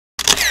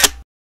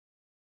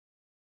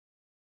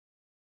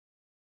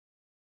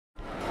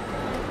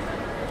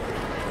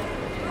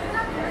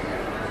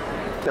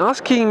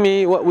Asking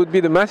me what would be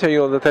the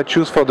material that I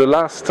choose for the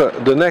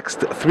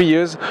next 3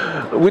 years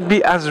would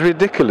be as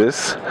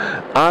ridiculous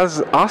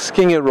as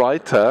asking a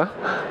writer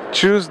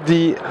choose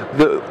the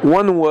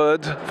one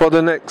word for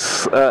the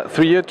next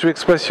 3 years to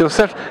express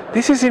yourself.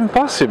 This is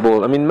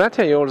impossible. I mean,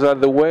 materials are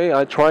the way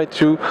I try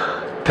to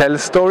tell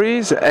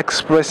stories,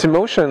 express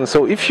emotion.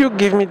 So if you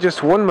give me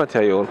just one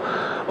material,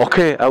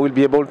 okay, I will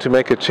be able to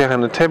make a chair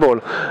and a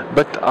table,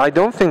 but I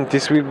don't think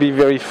this will be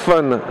very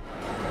fun.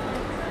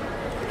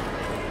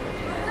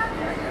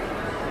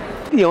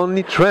 The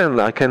only trend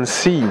I can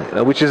see,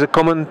 which is a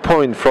common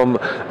point from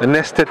an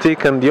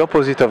aesthetic and the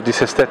opposite of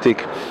this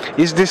aesthetic,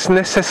 is this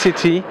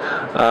necessity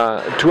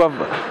to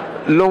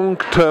have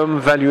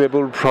long-term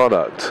valuable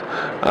product.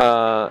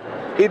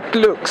 It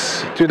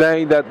looks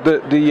today that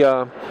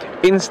the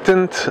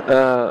instant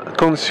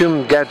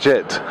consume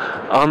gadget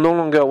are no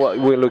longer what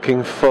we're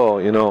looking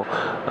for, you know.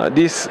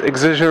 This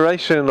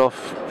exaggeration of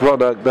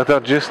product that are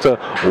just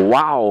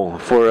wow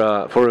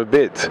for a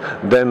bit,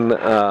 then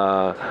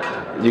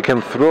you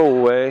can throw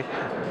away.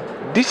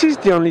 This is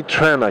the only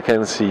trend I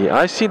can see.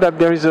 I see that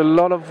there is a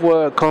lot of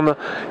work on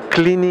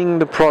cleaning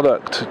the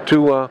product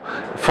to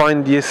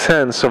find the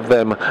essence of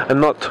them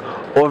and not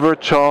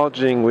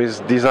overcharging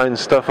with design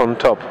stuff on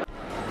top.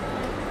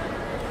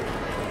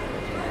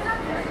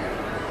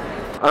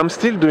 I'm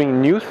still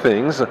doing new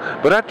things,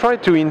 but I try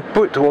to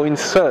input or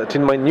insert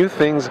in my new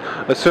things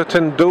a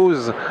certain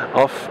dose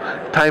of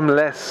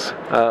timeless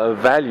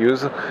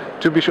values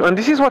to be sure. And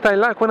this is what I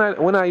like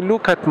when I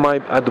look at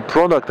the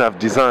product I've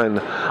designed.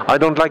 I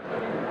don't like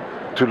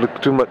to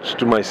look too much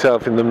to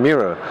myself in the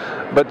mirror,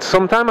 but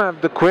sometimes I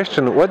have the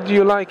question: what do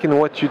you like in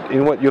what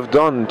you've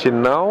done until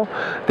now?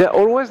 They're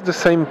always the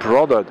same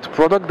product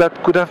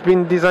that could have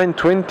been designed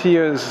 20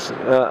 years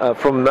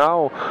from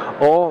now,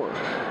 or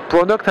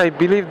product I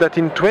believe that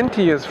in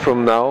 20 years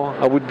from now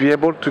I would be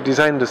able to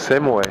design the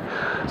same way.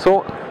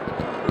 So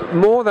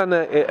more than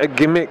a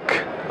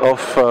gimmick of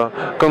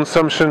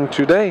consumption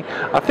today,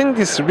 I think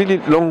this really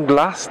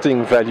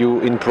long-lasting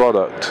value in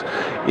product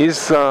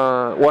is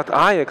what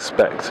I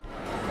expect.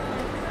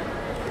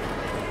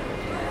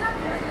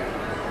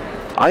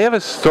 I have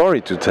a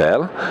story to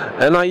tell,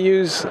 and I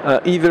use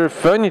either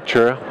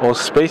furniture or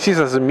spaces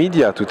as a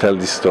media to tell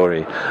this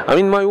story. I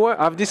mean, my work,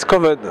 I've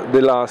discovered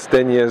the last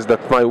 10 years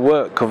that my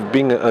work of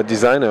being a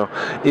designer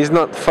is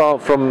not far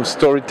from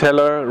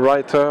storyteller,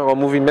 writer, or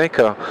movie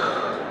maker.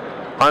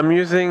 I'm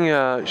using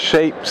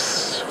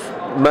shapes,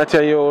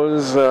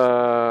 materials,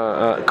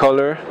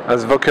 color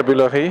as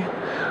vocabulary.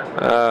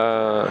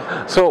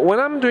 So when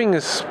I'm doing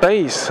a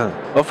space,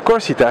 of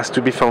course it has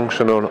to be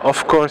functional,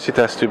 of course it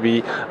has to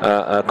be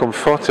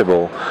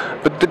comfortable,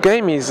 but the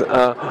game is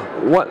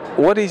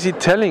what is it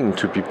telling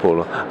to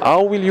people?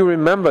 How will you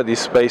remember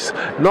this space?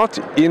 Not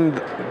in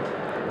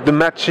the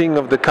matching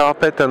of the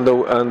carpet and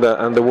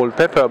the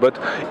wallpaper, but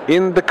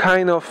in the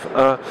kind of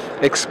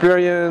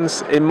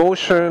experience,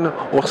 emotion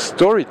or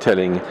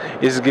storytelling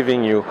is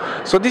giving you.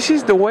 So this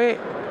is the way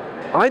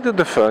I do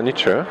the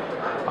furniture.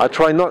 I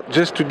try not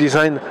just to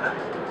design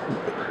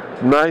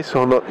nice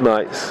or not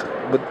nice,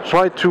 but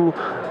try to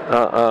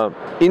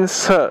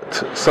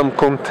insert some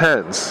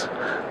contents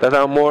that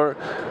are more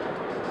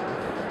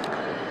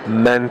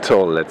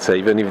mental, let's say,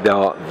 even if they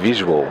are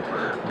visual,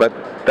 but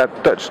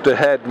that touch the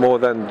head more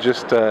than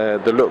just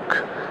the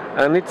look.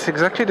 And it's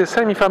exactly the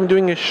same if I'm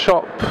doing a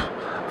shop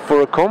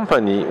for a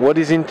company. What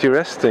is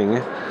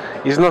interesting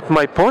is not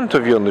my point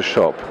of view on the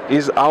shop,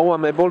 is how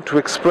I'm able to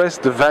express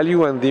the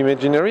value and the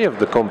imaginary of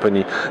the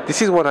company.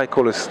 This is what I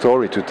call a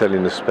story to tell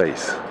in a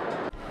space.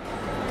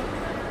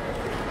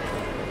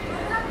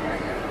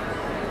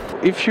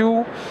 If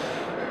you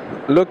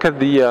look at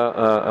the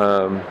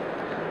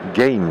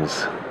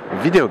games,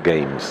 video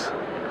games,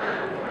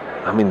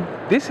 I mean,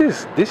 this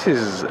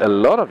is a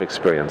lot of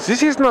experience.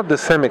 This is not the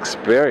same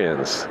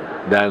experience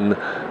than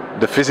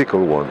the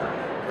physical one.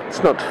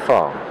 It's not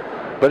far,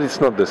 but it's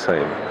not the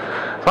same.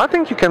 So I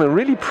think you can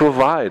really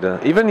provide,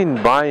 even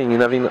in buying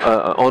and having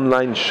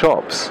online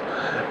shops,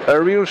 a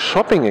real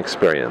shopping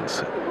experience,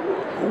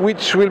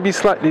 which will be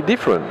slightly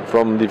different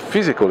from the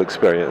physical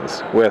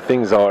experience, where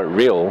things are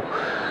real,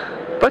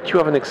 but you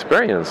have an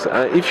experience.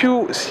 If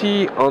you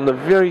see on a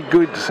very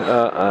good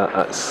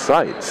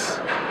sites,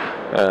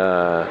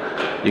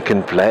 you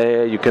can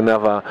play, you can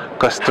have a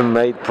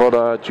custom-made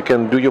product, you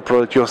can do your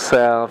product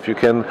yourself, you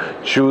can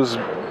choose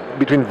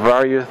between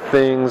various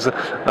things.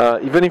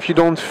 Even if you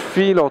don't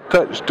feel or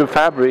touch the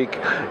fabric,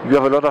 you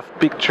have a lot of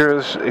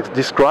pictures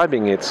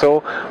describing it.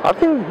 So I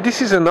think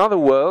this is another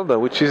world,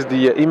 which is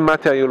the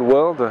immaterial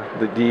world,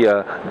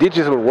 the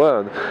digital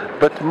world.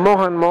 But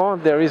more and more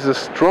there is a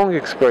strong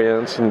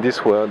experience in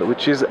this world,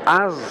 which is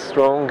as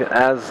strong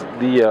as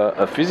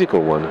the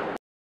physical one.